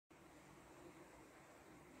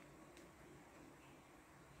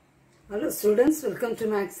Hello students, welcome to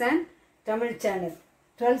Max and Tamil channel.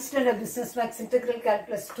 12th standard business max integral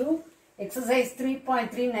calculus 2 exercise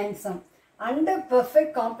 3.39 sum. Under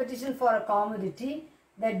perfect competition for a commodity,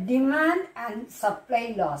 the demand and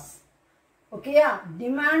supply laws. Okay, yeah?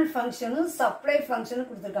 Demand function supply function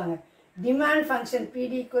kuduthirukanga. Demand function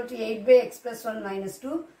PD equal to 8 by x plus 1 minus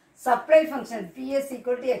 2. Supply function PS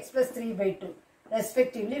equal to x plus 3 by 2.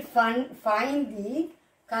 Respectively, find the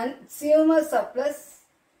consumer surplus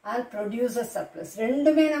and producer surplus.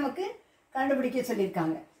 ரெண்டுமே நமக்கு கண்டுபிடிக்க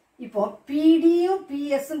சொல்லிருக்காங்க. இப்போ PD யும்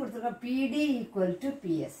PS ம் கொடுத்திருக்காங்க. PD equal to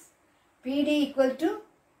PS. PD equal to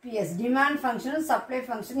PS. Demand function supply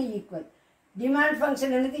function equal. Demand function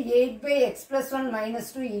என்னது 8 by x plus 1 minus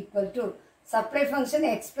 2 equal to supply function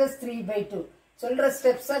x plus 3 by 2. சொல்ற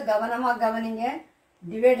ஸ்டெப்ஸை கவனமா கவனிங்க.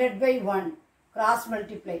 Divided by 1. Cross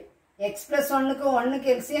multiply. x plus 1க்கு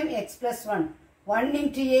 1க்கு LCM x plus 1. 1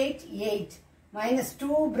 into 8, 8. Minus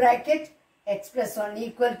 2 bracket x plus 1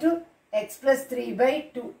 equal to x plus 3 by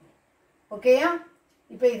 2. Okay, yeah?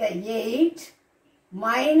 இப்போ இதை 8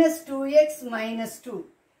 minus 2x minus 2.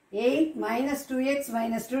 8 minus 2x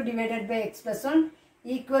minus 2 divided by x plus 1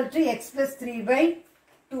 equal to x plus 3 by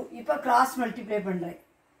 2. இப்போ cross multiply பண்றேன்.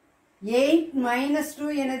 8 minus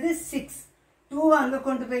 2 என்னது 6. 2 அங்க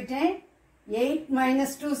கொண்டு போயிட்டேன். 8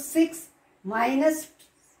 minus 2 6 minus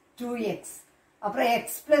 2x. அப்புறம் x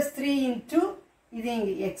plus 3 into இது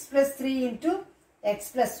இங்க x plus 3 into x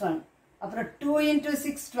plus 1. அப்புறம் 2 into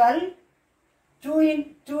 6 12.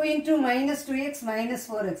 2 into minus 2x minus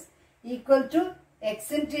 4x equal to x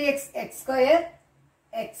into x square.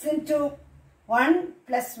 X into 1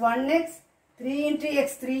 plus 1x. 3 into x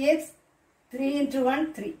 3x. 3 into 1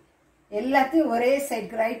 3. எல்லாத்தையும் ஒரே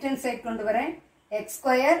side right hand side கொண்டு வரேன். x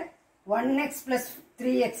square 1x plus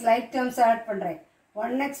 3x like terms add பண்றேன்.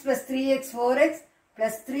 1x plus 3x 4x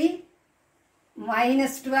plus 3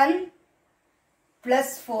 minus 12 plus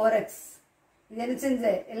 4x. இது என்ன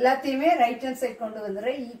செஞ்சு எல்லாத்தையுமே right hand side கொண்டு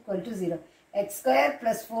வந்துடுறேன். Equal to 0. x square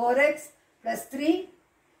plus 4x plus 3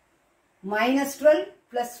 minus 12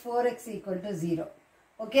 plus 4x equal to 0.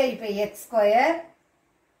 Okay, இப்போ x square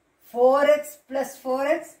 4x plus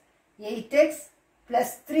 4x 8x plus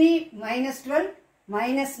 3 minus 12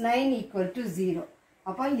 minus 9 equal to 0.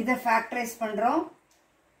 அப்போ இதை factorise பண்றோம்.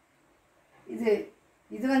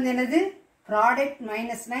 இது வந்து என்னது product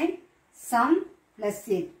minus 9 sum plus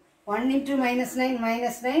 8. 1 into minus 9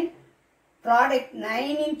 minus 9 product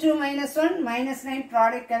 9 into minus 1 minus 9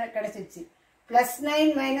 product கிடைச்சிச்சு. plus 9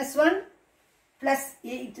 minus 1 plus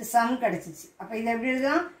 8 sum கிடைச்சிச்சு. அப்போ இது எப்படி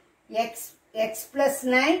எழுதலாம்? x plus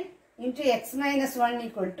 9 into x minus 1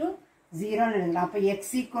 equal to 0 எழுதலாம். அப்போ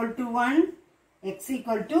x equal to 1 x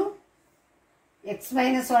equal to x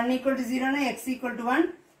minus 1 equal to 0 na x equal to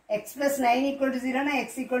 1 x plus 9 equal to 0 na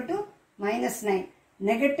x equal to minus 9.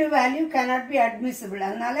 Negative value cannot be admissible.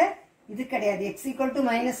 அதனால இது கிடையாது. x equal to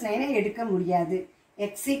minus 9 எடுக்க முடியாது.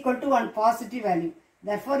 x equal to 1 positive value.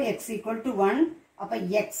 Therefore x equal to 1. அப்ப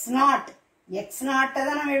x0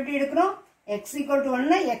 தான் நம்ம எப்படி எடுக்கிறோம்? x equal to 1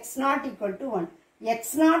 na x0 equal to 1.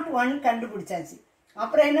 x0 1 கண்டுபிடிச்சாச்சு.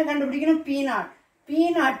 அப்புறம் என்ன கண்டுபிடிக்கணும்? p0.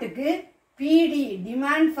 p0க்கு pd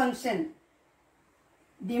demand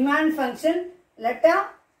function லட்டா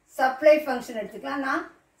supply function எடுத்துக்கலாம். நான்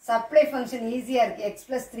supply function ஈஸியா இருக்கு. x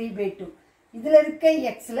plus 3 by 2. இதுல இருக்க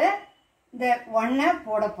xல இந்த 1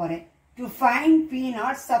 போட போறேன். To find p0,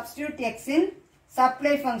 substitute x in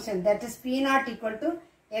supply function. That is p0 equal to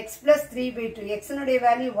x plus 3 by 2. x னுடைய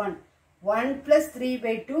value 1. 1 plus 3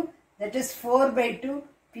 by 2. That is 4 by 2.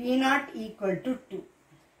 p0 equal to 2.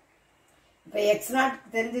 இப்போ x0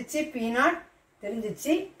 தெரிஞ்சிச்சு. p0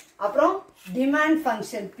 தெரிஞ்சிச்சு. அப்புறம் demand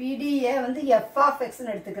function PD வந்து f of x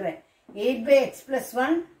ன்னு எடுத்துக்கிறேன். 8 by x plus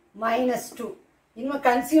 1 minus 2. இன்னும்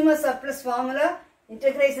consumer surplus formula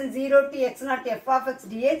integration 0 to x0 f of x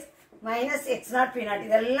dx minus x0 p0.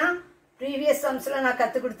 இதெல்லாம் previous sumsல நான்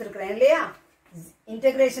கத்து கொடுத்திருக்கிறேன் இல்லையா?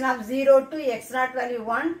 Integration of 0 to x0 value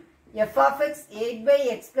 1 f of x 8 by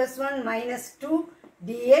x plus 1 minus 2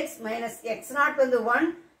 dx minus x0 வந்து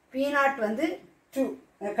 1 p0 வந்து 2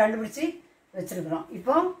 கண்டுபிடிச்சு வச்சிருக்கிறோம்.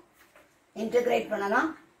 இப்போ இன்டகிரேட் பண்ணலாம்.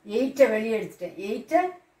 8 வெளியே எடுத்துட்டேன். 8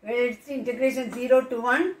 வெளியே எடுத்து integration 0 to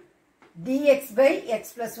 1 dx by x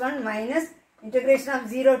plus 1 minus integration of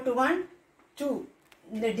 0 to 1 2.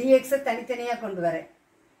 இந்த dx தனித்தனியா கொண்டு வரேன்.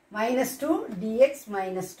 minus 2 dx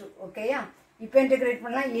minus 2. ஓகேயா? இப்போ இன்டகிரேட்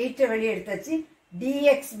பண்ணலாம். 8 வெளியே எடுத்தாச்சு.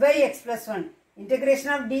 dx by x plus 1.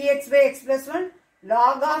 Integration of dx by x plus 1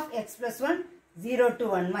 log of x plus 1 0 to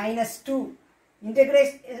 1 minus 2.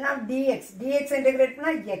 Integration of dx integrate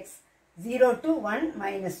பண்ணா x 0 to 1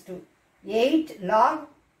 minus 2. 8 log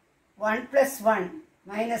 1 plus 1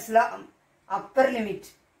 minus log upper limit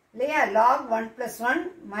இல்லையா log 1 plus 1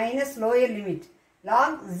 minus lower limit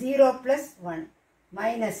log 0 plus 1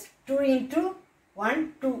 minus 2 into 1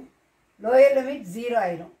 2 lower limit 0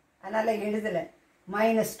 ஆயிடும் அதனால எழுதல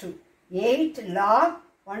minus 2 8 log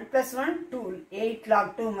 1 plus 1 2 8 log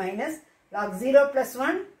 2 minus log 0 plus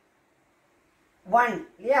 1 1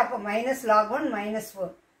 இல்லையா அப்போ minus log 1 minus 4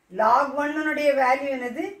 log 1 உடைய value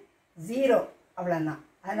என்னது 0 அவ்வளோதான்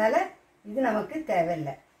அதனால இது நமக்கு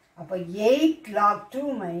தேவையில்லை அப்போ 8 log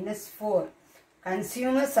 2 minus 4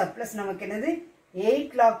 consumer surplus நமக்கு என்னது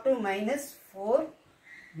 8 log 2 minus 4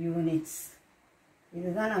 units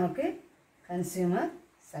இதுதான் நமக்கு consumer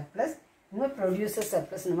surplus நம்ம producer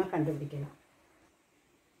surplus நம்ம கண்டுபிடிக்கணும்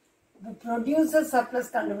இப்போ producer surplus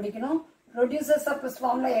கண்டுபிடிக்கணும் producer surplus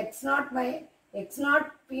formula x0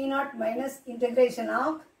 p0 minus integration of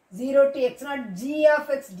 0 to x0 g of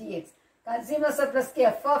x dx consumer surplus க்கு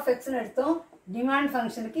f of x னு எடுத்தோம் demand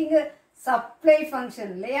function க்கு இங்க supply function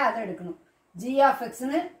இல்லையா அதை எடுக்கணும் g of x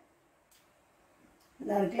னு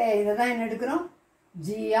இதற்குல இதுதான் என்ன எடுக்கிறோம் g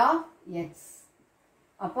of x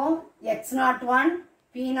அப்போ x01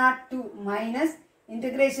 p02 minus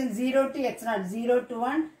integration 0 to x0 0 to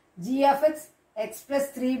 1 g of x x plus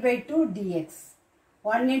 3 by 2 dx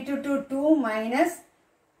 1 into 2 2 minus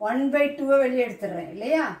 1 by 2 வெளியே எடுத்துறேன்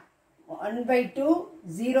இல்லையா 1 by 2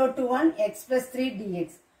 0 to 1 x plus 3 dx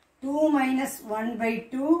 2 minus 1 by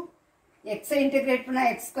 2 x integrate பண்ணா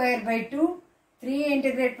x square by 2 3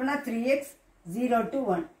 integrate பண்ணா 3x 0 to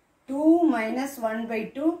 1 2 minus 1 by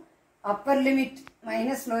 2 upper limit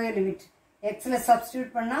minus lower limit x ல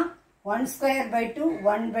substitute பண்ணா 1 square by 2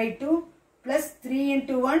 1 by 2 plus 3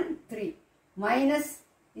 into 1 3 minus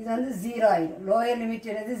இது வந்து 0 ஆயிடும் lower limit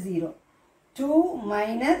என்னது 0 2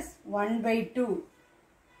 minus 1 by 2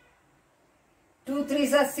 2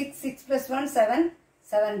 3s are 6 6 plus 1 7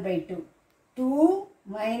 7 by 2 2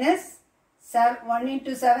 minus 1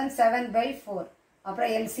 into 7 7 by 4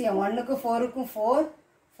 அப்புறம் LCM 1 க்கு 4 க்கு 4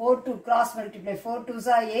 4 to cross multiply 4 2s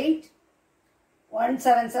are 8 1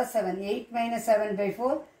 7s are 7 8 minus 7 by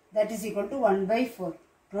 4 that is equal to 1 by 4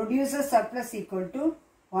 producer surplus equal to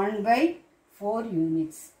 1 by 4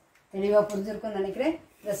 units தெளிவா புரிஞ்சிருக்கும்னு நினைக்கிறேன்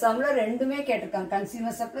இந்த சம்ல ரெண்டுமே கேட்டிருக்காங்க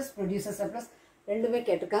consumer surplus producer surplus ரெண்டுமே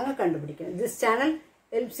கேட்டிருக்காங்க கண்டுபிடிக்கணும் this channel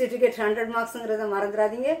helps you to get 100 marks ங்கறத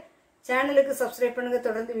மறந்துடாதீங்க சேனலுக்கு subscribe பண்ணுங்க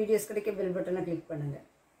தொடர்ந்து வீடியோஸ் கிடைக்க பெல் பட்டனை கிளிக் பண்ணுங்க